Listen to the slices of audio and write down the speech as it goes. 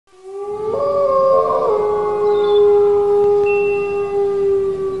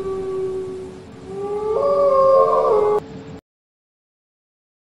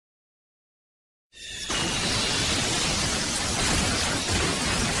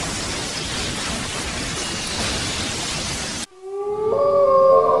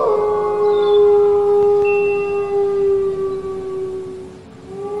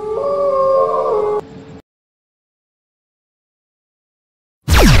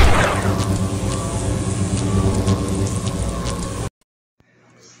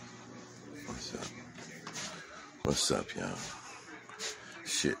What's up, y'all?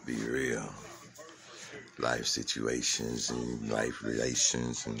 Shit be real. Life situations and life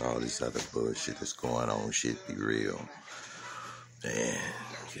relations and all this other bullshit that's going on. Shit be real. Man,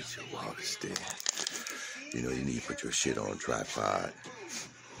 get your water stick. You know you need to put your shit on a tripod.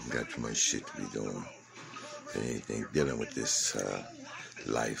 You got too much shit to be doing. Anything dealing with this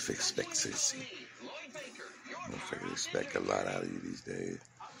life expectancy. Motherfuckers expect a lot out of you these days.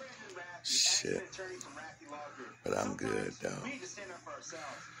 Shit. But I'm good, though.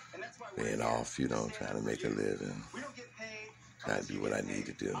 Being off, trying to make a living. Trying to do what I need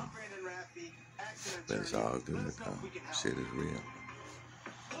to do. But it's all good, though. Shit is real.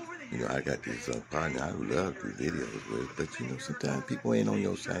 I got this partner I love these videos with, but sometimes people ain't on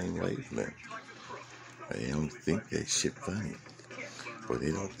your same wavelength. They don't think that shit funny. Or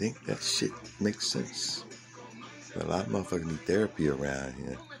they don't think that shit makes sense. A lot of motherfuckers need therapy around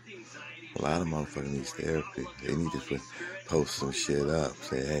here. A lot of motherfuckers need therapy. They need to post some shit up.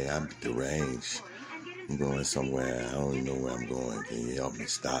 Say, hey, I'm deranged. I'm going somewhere. I don't even know where I'm going. Can you help me?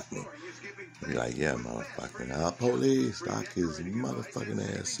 Stop me. Be like, yeah, motherfucker. Now, police, lock his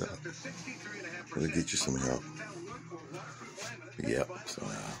motherfucking ass up. We'll get you some help. Yep. So,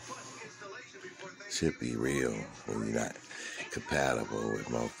 shit be real when you're not compatible with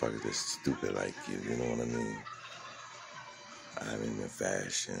motherfuckers that's stupid like you. You know what I mean? I'm in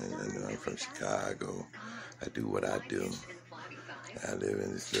fashion, and I'm from Chicago. I do what I do. I live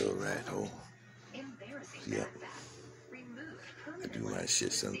in this little rat hole. Yep. I do my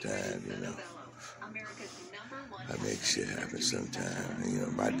shit sometimes, I make shit happen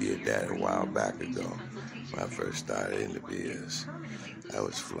sometimes. I did that a while back ago when I first started in the biz. I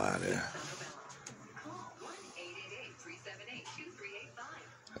was fly there.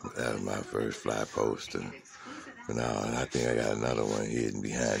 That was my first fly poster. But now I think I got another one hidden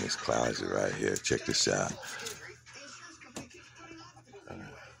behind this closet right here. Check this out.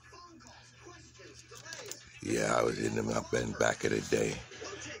 Yeah, I was hitting them up in back of the day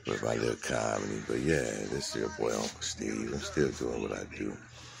with my little comedy. But yeah, this is your boy Uncle Steve. I'm still doing what I do.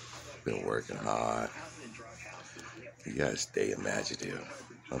 Been working hard. You gotta stay imaginative.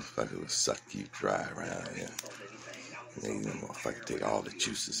 Motherfucker will suck you dry around here. And then motherfucker take all the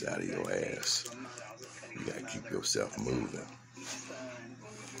juices out of your ass. You gotta keep yourself moving.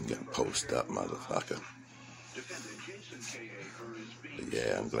 You gotta post up, motherfucker. But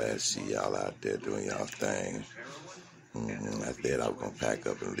yeah, I'm glad to see y'all out there doing y'all thing. I said I was gonna pack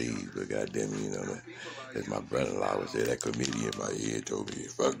up and leave, but goddamn, as my brother-in-law was there, that comedian in my head told me,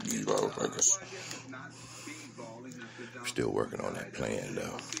 fuck these motherfuckers. I'm still working on that plan,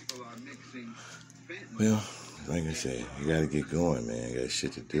 though. Well, like I said, you gotta get going, man. You got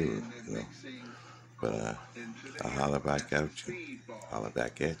shit to do, But I'll holler back at you.